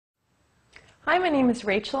Hi, my name is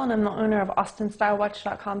Rachel and I'm the owner of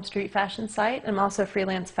AustinStyleWatch.com street fashion site. I'm also a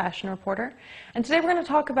freelance fashion reporter. And today we're going to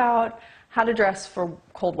talk about how to dress for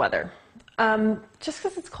cold weather. Just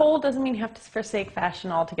because it's cold doesn't mean you have to forsake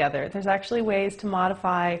fashion altogether. There's actually ways to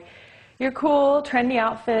modify your cool, trendy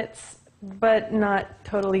outfits, but not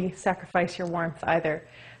totally sacrifice your warmth either.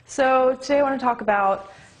 So today I want to talk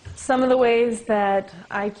about some of the ways that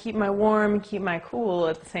I keep my warm and keep my cool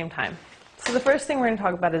at the same time. So the first thing we're going to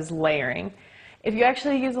talk about is layering. If you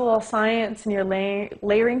actually use a little science in your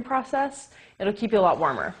layering process, it'll keep you a lot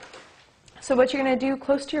warmer. So what you're going to do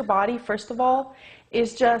close to your body, first of all,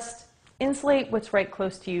 is just insulate what's right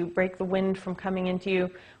close to you, break the wind from coming into you.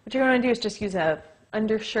 What you're going to do is just use an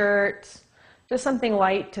undershirt, just something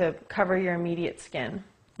light to cover your immediate skin.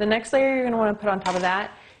 The next layer you're going to want to put on top of that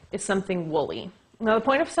is something woolly. Now the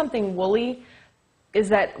point of something woolly is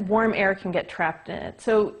that warm air can get trapped in it.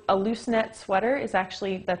 So a loose net sweater is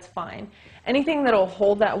actually, that's fine. Anything that'll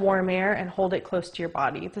hold that warm air and hold it close to your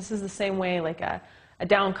body. This is the same way like a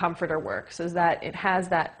down comforter works, is that it has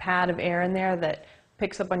that pad of air in there that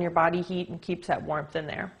picks up on your body heat and keeps that warmth in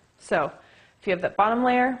there. So if you have that bottom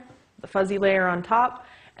layer, the fuzzy layer on top,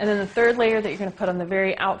 and then the third layer that you're going to put on the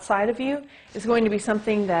very outside of you is going to be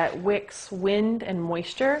something that wicks wind and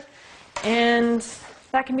moisture. And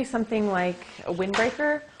that can be something like a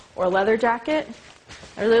windbreaker or a leather jacket.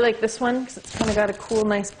 I really like this one because it's kind of got a cool,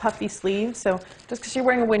 nice puffy sleeve. So just because you're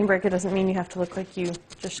wearing a windbreaker doesn't mean you have to look like you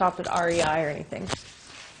just shopped at REI or anything.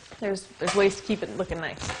 There's ways to keep it looking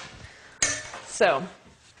nice. So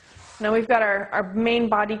now we've got our main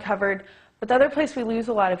body covered, but the other place we lose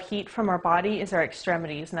a lot of heat from our body is our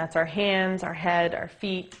extremities, and that's our hands, our head, our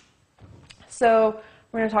feet. So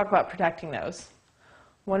we're going to talk about protecting those.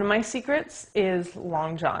 One of my secrets is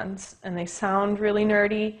long johns, and they sound really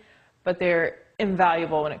nerdy, but they're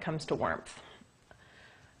invaluable when it comes to warmth.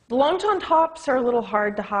 The long john tops are a little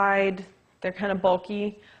hard to hide. They're kind of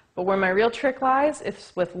bulky, but where my real trick lies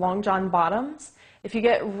is with long john bottoms. If you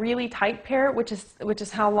get really tight pair, which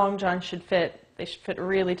is how long johns should fit, they should fit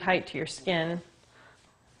really tight to your skin,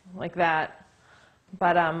 like that.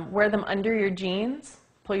 But wear them under your jeans.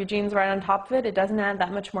 Pull your jeans right on top of it. It doesn't add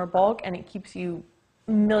that much more bulk, and it keeps you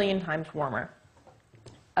a million times warmer.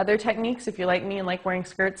 Other techniques, if you're like me and like wearing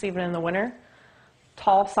skirts even in the winter,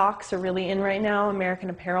 tall socks are really in right now. American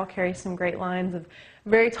Apparel carries some great lines of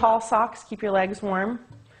very tall socks, keep your legs warm.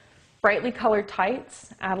 Brightly colored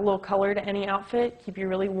tights, add a little color to any outfit, keep you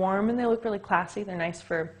really warm, and they look really classy. They're nice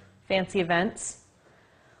for fancy events.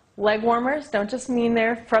 Leg warmers don't just mean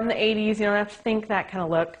they're from the 80s. You don't have to think that kind of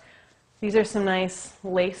look. These are some nice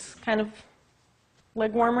lace kind of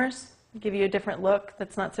leg warmers. Give you a different look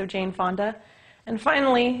that's not so Jane Fonda. And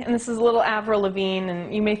finally, and this is a little Avril Lavigne,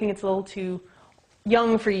 and you may think it's a little too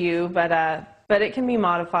young for you, but it can be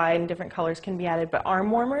modified and different colors can be added. But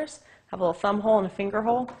arm warmers have a little thumb hole and a finger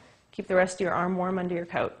hole. Keep the rest of your arm warm under your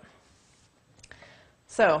coat.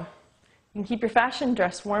 So you can keep your fashion,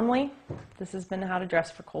 dress warmly. This has been how to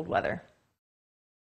dress for cold weather.